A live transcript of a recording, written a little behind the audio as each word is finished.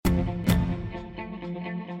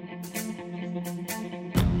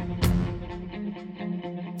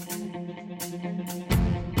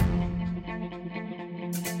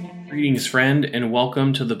Greetings, friend, and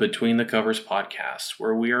welcome to the Between the Covers podcast,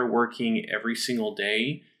 where we are working every single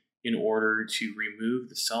day in order to remove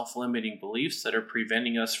the self-limiting beliefs that are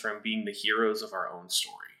preventing us from being the heroes of our own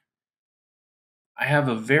story. I have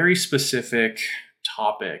a very specific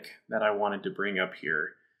topic that I wanted to bring up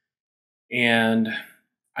here, and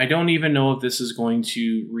I don't even know if this is going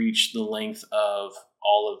to reach the length of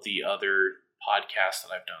all of the other podcasts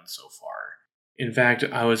that I've done so far. In fact,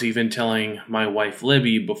 I was even telling my wife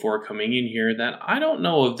Libby before coming in here that I don't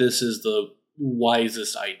know if this is the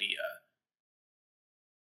wisest idea.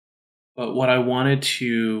 But what I wanted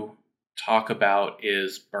to talk about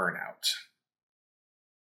is burnout.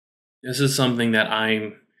 This is something that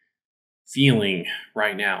I'm feeling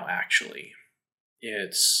right now, actually.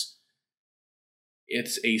 It's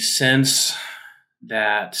a sense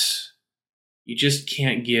that you just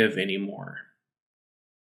can't give anymore.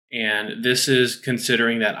 And this is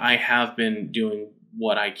considering that I have been doing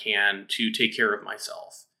what I can to take care of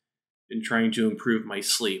myself. Been trying to improve my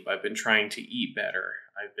sleep. I've been trying to eat better.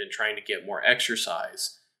 I've been trying to get more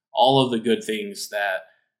exercise. All of the good things that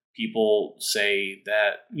people say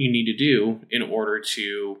that you need to do in order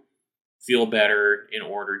to feel better, in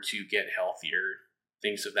order to get healthier,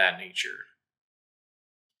 things of that nature.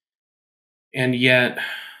 And yet,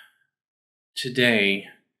 today,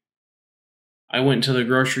 I went to the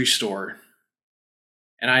grocery store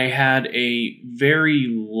and I had a very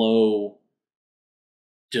low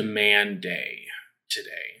demand day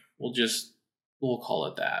today. We'll call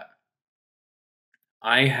it that.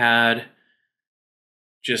 I had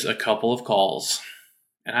just a couple of calls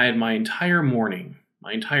and I had my entire morning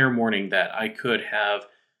that I could have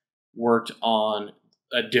worked on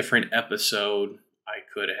a different episode. I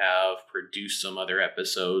could have produced some other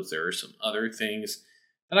episodes. There are some other things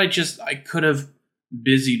that I could have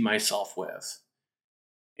busied myself with.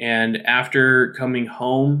 And after coming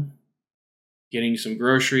home, getting some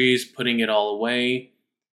groceries, putting it all away,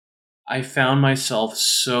 I found myself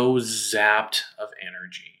so zapped of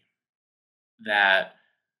energy that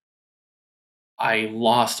I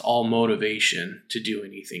lost all motivation to do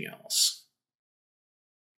anything else.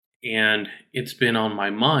 And it's been on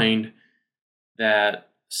my mind that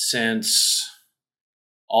since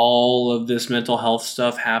all of this mental health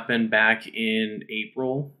stuff happened back in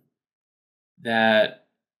April, that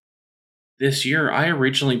this year I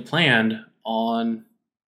originally planned on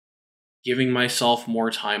giving myself more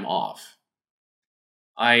time off.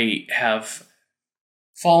 I have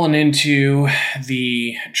fallen into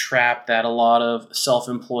the trap that a lot of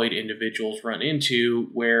self-employed individuals run into,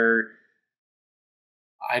 where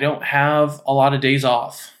I don't have a lot of days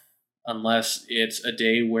off unless it's a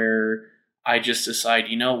day where I just decide,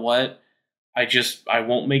 you know what, I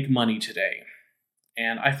won't make money today.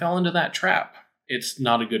 And I fell into that trap. It's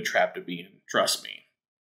not a good trap to be in, trust me.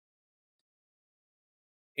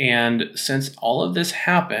 And since all of this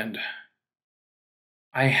happened,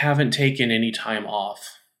 I haven't taken any time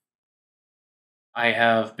off. I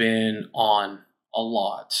have been on a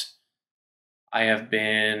lot. I have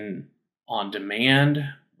been on demand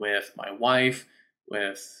with my wife,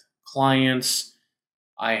 with clients.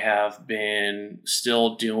 I have been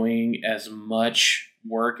still doing as much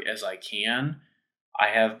work as I can. I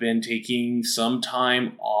have been taking some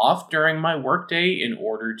time off during my workday in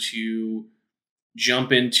order to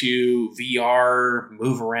jump into VR,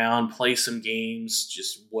 move around, play some games,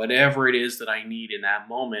 just whatever it is that I need in that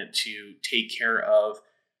moment to take care of,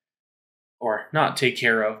 or not take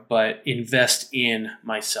care of, but invest in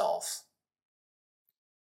myself.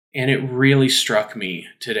 And it really struck me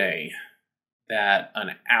today that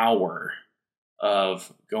an hour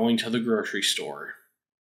of going to the grocery store,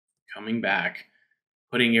 coming back,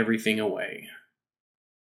 putting everything away,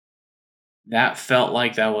 that felt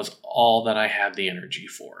like that was all that I had the energy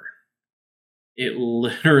for. It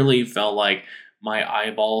literally felt like my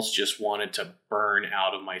eyeballs just wanted to burn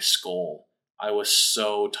out of my skull. I was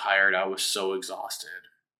so tired. I was so exhausted.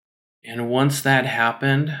 And once that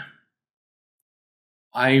happened,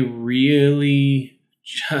 I really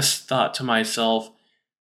just thought to myself,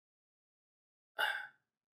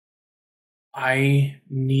 I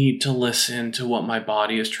need to listen to what my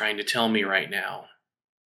body is trying to tell me right now.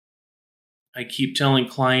 I keep telling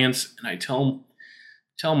clients, and I tell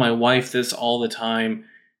my wife this all the time,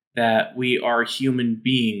 that we are human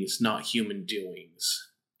beings, not human doings.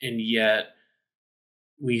 And yet,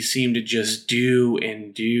 we seem to just do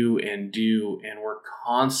and do and do, and we're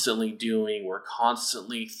constantly doing, we're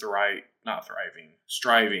constantly striving,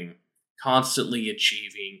 constantly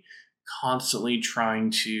achieving, constantly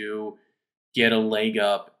trying to get a leg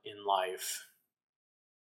up in life.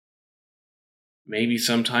 Maybe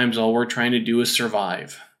sometimes all we're trying to do is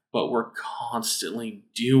survive. but we're constantly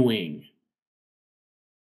doing.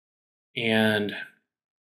 And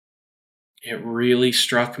it really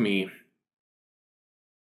struck me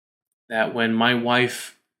that when my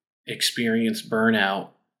wife experienced burnout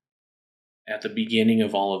at the beginning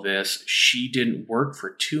of all of this, she didn't work for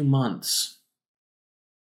 2 months.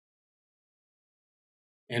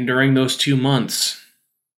 And during those 2 months,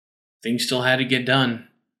 things still had to get done.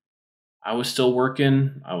 I was still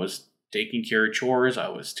working. I was taking care of chores. I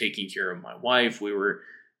was taking care of my wife. We were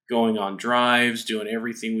going on drives, doing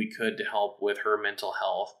everything we could to help with her mental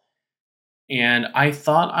health. And I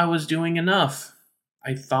thought I was doing enough.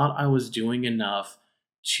 I thought I was doing enough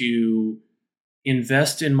to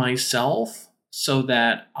invest in myself so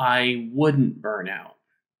that I wouldn't burn out.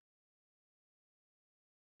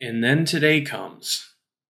 And then today comes,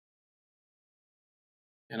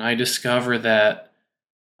 and I discover that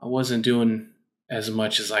I wasn't doing as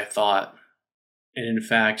much as I thought. And in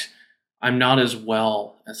fact, I'm not as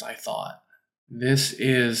well as I thought. This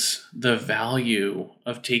is the value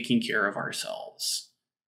of taking care of ourselves.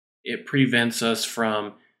 It prevents us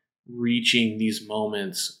from reaching these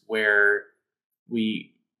moments where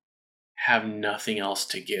we have nothing else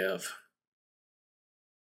to give.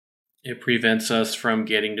 It prevents us from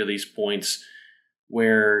getting to these points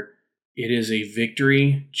where it is a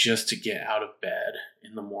victory just to get out of bed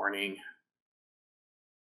in the morning.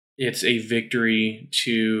 It's a victory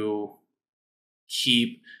to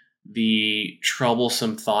keep the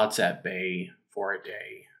troublesome thoughts at bay for a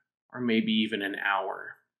day, or maybe even an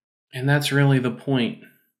hour. And that's really the point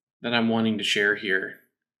that I'm wanting to share here.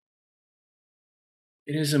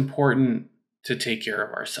 It is important to take care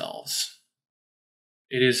of ourselves.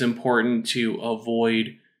 It is important to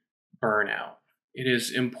avoid burnout. It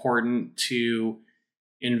is important to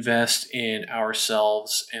invest in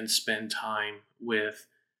ourselves and spend time with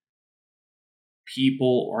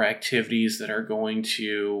people or activities that are going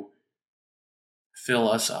to fill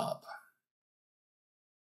us up.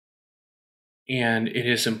 And it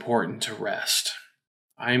is important to rest.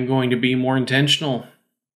 I am going to be more intentional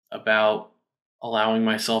about allowing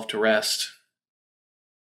myself to rest.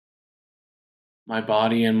 My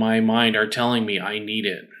body and my mind are telling me I need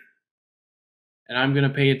it. And I'm going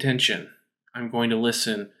to pay attention. I'm going to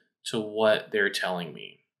listen to what they're telling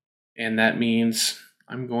me. And that means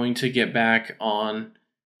I'm going to get back on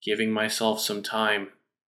giving myself some time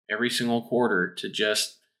every single quarter to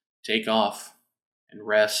just take off and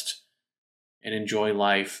rest and enjoy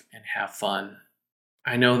life and have fun.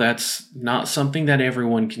 I know that's not something that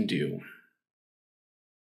everyone can do.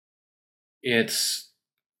 It's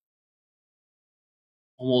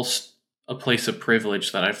almost a place of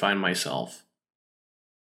privilege that I find myself.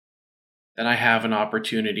 That I have an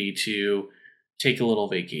opportunity to take a little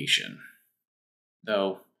vacation.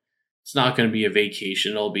 Though it's not going to be a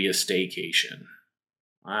vacation, it'll be a staycation.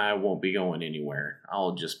 I won't be going anywhere.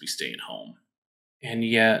 I'll just be staying home. And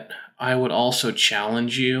yet, I would also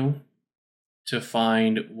challenge you to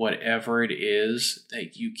find whatever it is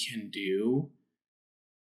that you can do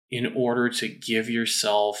in order to give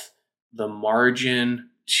yourself the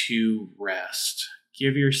margin to rest.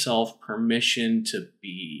 Give yourself permission to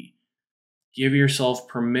be. Give yourself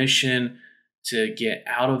permission to get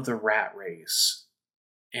out of the rat race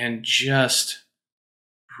and just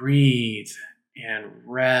breathe and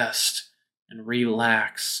rest and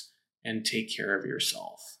relax and take care of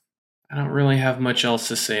yourself. I don't really have much else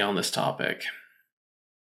to say on this topic.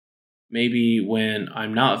 Maybe when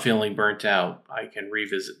I'm not feeling burnt out, I can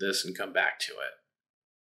revisit this and come back to it.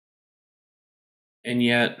 And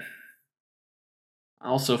yet, I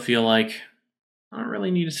also feel like I don't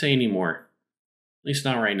really need to say any more. At least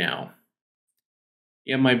not right now.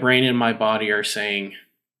 Yet my brain and my body are saying,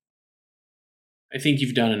 I think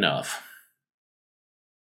you've done enough.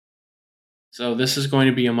 So this is going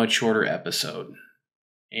to be a much shorter episode.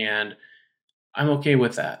 And I'm okay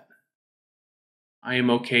with that. I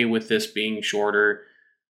am okay with this being shorter,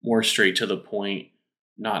 more straight to the point,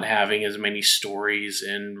 not having as many stories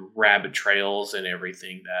and rabbit trails and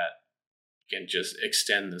everything that can just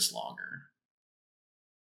extend this longer.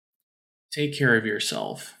 Take care of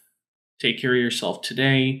yourself. Take care of yourself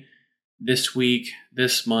today, this week,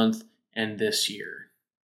 this month, and this year.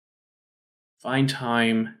 Find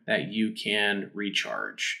time that you can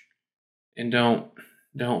recharge. And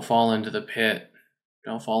don't fall into the pit.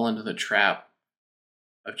 Don't fall into the trap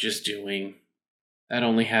of just doing. That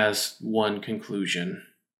only has one conclusion.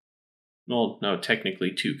 Well, no,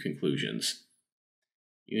 technically two conclusions.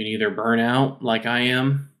 You can either burn out like I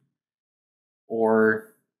am,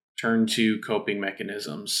 or turn to coping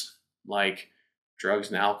mechanisms like drugs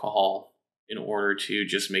and alcohol in order to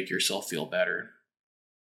just make yourself feel better.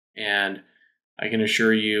 And I can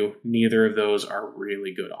assure you, neither of those are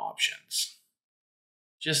really good options.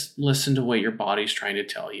 Just listen to what your body's trying to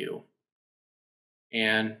tell you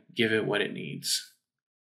and give it what it needs.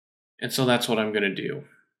 And so that's what I'm going to do.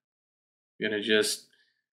 I'm going to just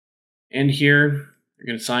end here. I'm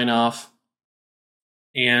going to sign off.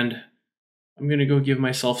 And I'm going to go give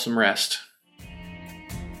myself some rest.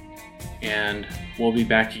 And we'll be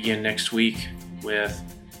back again next week with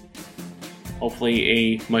hopefully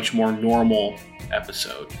a much more normal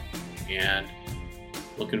episode. And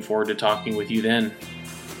looking forward to talking with you then.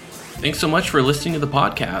 Thanks so much for listening to the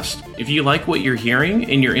podcast. If you like what you're hearing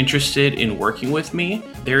and you're interested in working with me,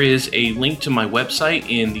 there is a link to my website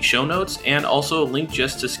in the show notes and also a link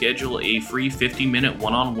just to schedule a free 50-minute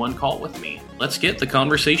one-on-one call with me. Let's get the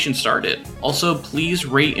conversation started. Also, please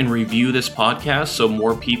rate and review this podcast so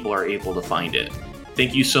more people are able to find it.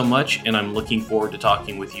 Thank you so much, and I'm looking forward to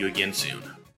talking with you again soon.